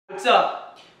What's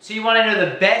up? So you want to know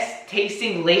the best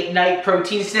tasting late night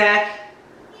protein snack?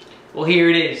 Well, here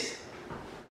it is.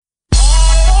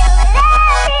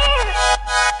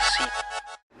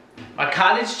 My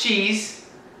cottage cheese.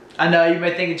 I know you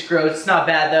might think it's gross. It's not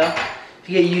bad though. If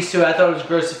you get used to it, I thought it was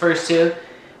gross the first two.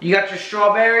 You got your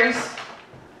strawberries.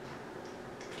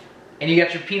 And you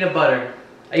got your peanut butter.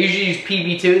 I usually use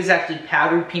PB2. This is actually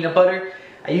powdered peanut butter.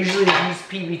 I usually use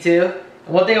PB2.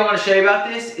 And one thing I want to show you about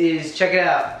this is, check it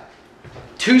out.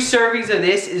 2 servings of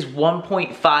this is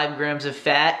 1.5 grams of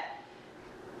fat,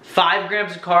 5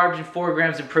 grams of carbs, and 4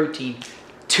 grams of protein.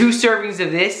 2 servings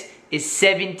of this is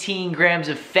 17 grams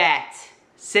of fat.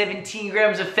 17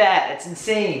 grams of fat, that's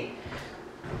insane.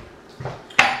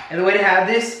 And the way to have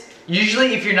this,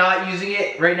 usually if you're not using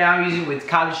it, right now I'm using it with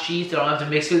cottage cheese, so I don't have to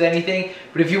mix it with anything.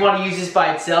 But if you want to use this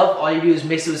by itself, all you do is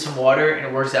mix it with some water and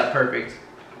it works out perfect.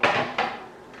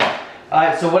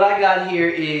 Alright, so what I got here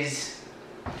is,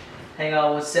 hang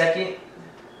on 1 second.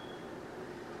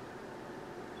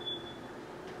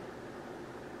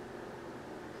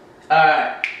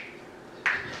 Alright.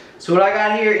 So what I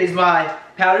got here is my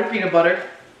powdered peanut butter.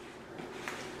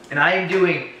 And I am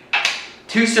doing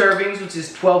 2 servings, which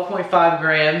is 12.5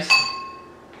 grams.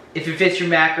 If it fits your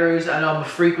macros, I know I'm a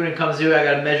freak when it comes to it. I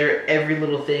gotta measure every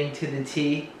little thing to the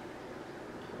T.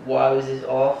 Why was this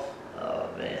off? Oh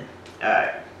man.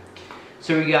 Alright.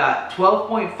 So we got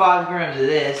 12.5 grams of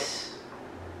this.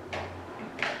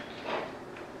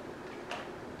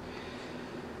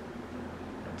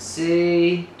 Let's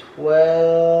see,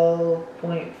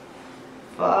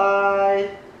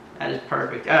 12.5. That is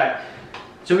perfect. All right.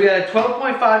 So we got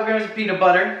 12.5 grams of peanut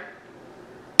butter,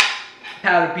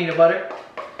 powdered peanut butter.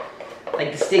 I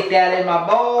like to stick that in my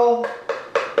bowl.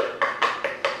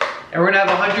 And we're gonna have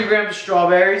 100 grams of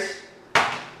strawberries.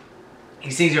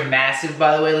 These things are massive,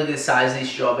 by the way. Look at the size of these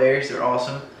strawberries. They're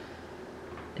awesome.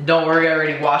 And don't worry, I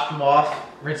already washed them off.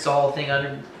 Rinsed the whole thing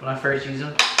under when I first used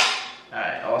them.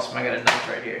 Alright, awesome. I got a knife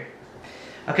right here.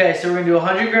 Okay, so we're going to do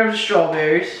 100 grams of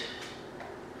strawberries.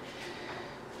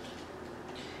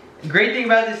 The great thing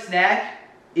about this snack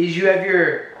is you have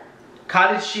your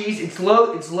cottage cheese. It's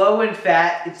low in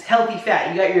fat. It's healthy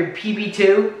fat. You got your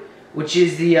PB2, which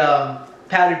is the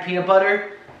powdered peanut butter.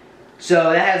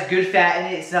 So that has good fat in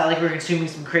it. It's not like we're consuming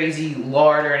some crazy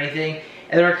lard or anything.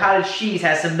 And then our cottage cheese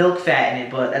has some milk fat in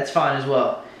it, but that's fine as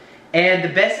well. And the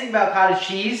best thing about cottage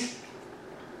cheese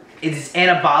is it's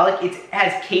anabolic. It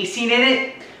has casein in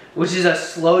it, which is a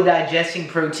slow digesting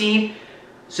protein.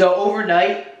 So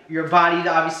overnight, your body's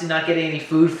obviously not getting any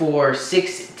food for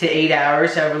 6 to 8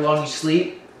 hours, however long you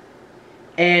sleep.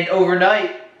 And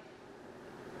overnight,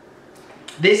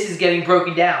 this is getting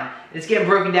broken down. It's getting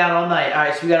broken down all night.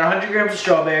 Alright, so we got 100 grams of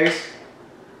strawberries.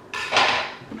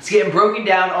 It's getting broken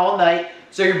down all night,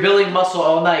 so you're building muscle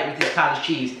all night with this cottage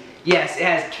cheese. Yes, it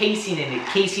has casein in it.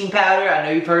 Casein powder, I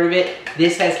know you've heard of it.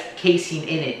 This has casein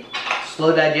in it.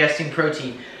 Slow digesting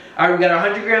protein. Alright, we got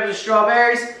 100 grams of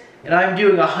strawberries, and I'm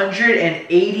doing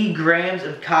 180 grams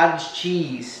of cottage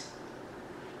cheese.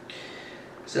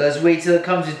 So let's wait till it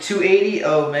comes to 280.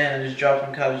 Oh man, I just dropped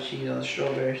some cottage cheese on the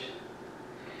strawberries.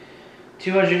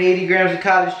 280 grams of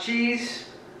cottage cheese.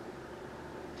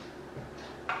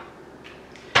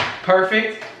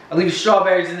 Perfect. I'll leave the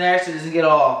strawberries in there so it doesn't get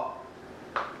all,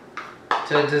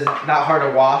 so it's not hard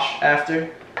to wash after.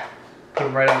 Put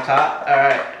them right on top.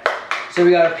 Alright. So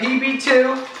we got our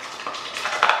PB2,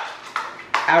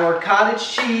 our cottage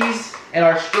cheese, and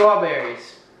our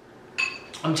strawberries.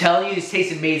 I'm telling you, this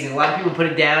tastes amazing. A lot of people put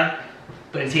it down,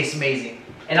 but it tastes amazing.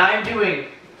 And I am doing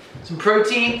some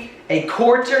protein, a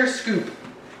 1/4 scoop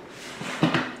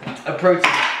of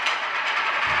protein,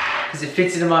 because it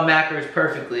fits into my macros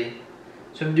perfectly.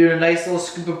 So I'm doing a nice little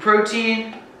scoop of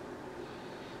protein.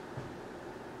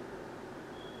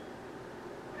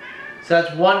 So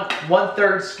that's one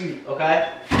third scoop, okay?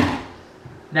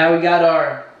 Now we got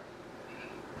our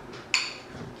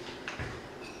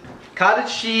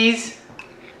cottage cheese,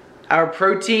 our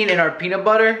protein, and our peanut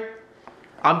butter.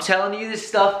 I'm telling you, this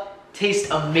stuff tastes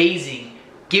amazing.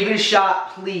 Give it a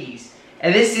shot, please.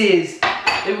 And this is,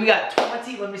 we got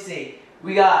 20, let me see.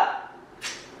 We got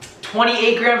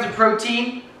 28 grams of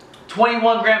protein,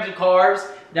 21 grams of carbs.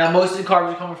 Now most of the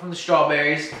carbs are coming from the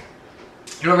strawberries.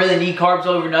 You don't really need carbs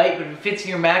overnight, but if it fits in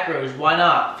your macros, why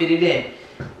not? Fit it in.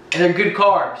 And they're good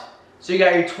carbs. So you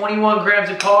got your 21 grams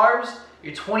of carbs,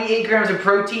 your 28 grams of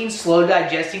protein, slow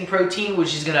digesting protein,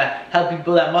 which is gonna help you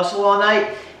build that muscle all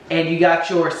night. And you got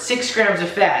your 6 grams of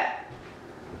fat.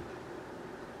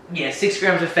 Yeah, 6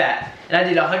 grams of fat. And I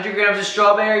did 100 grams of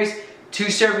strawberries, 2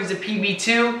 servings of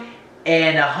PB2,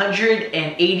 and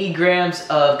 180 grams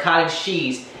of cottage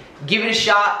cheese. Give it a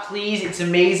shot, please. It's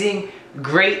amazing.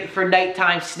 Great for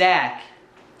nighttime snack.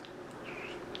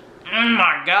 Oh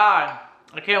my God.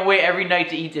 I can't wait every night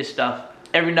to eat this stuff.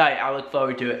 Every night, I look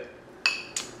forward to it.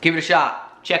 Give it a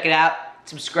shot. Check it out.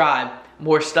 Subscribe.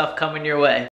 More stuff coming your way.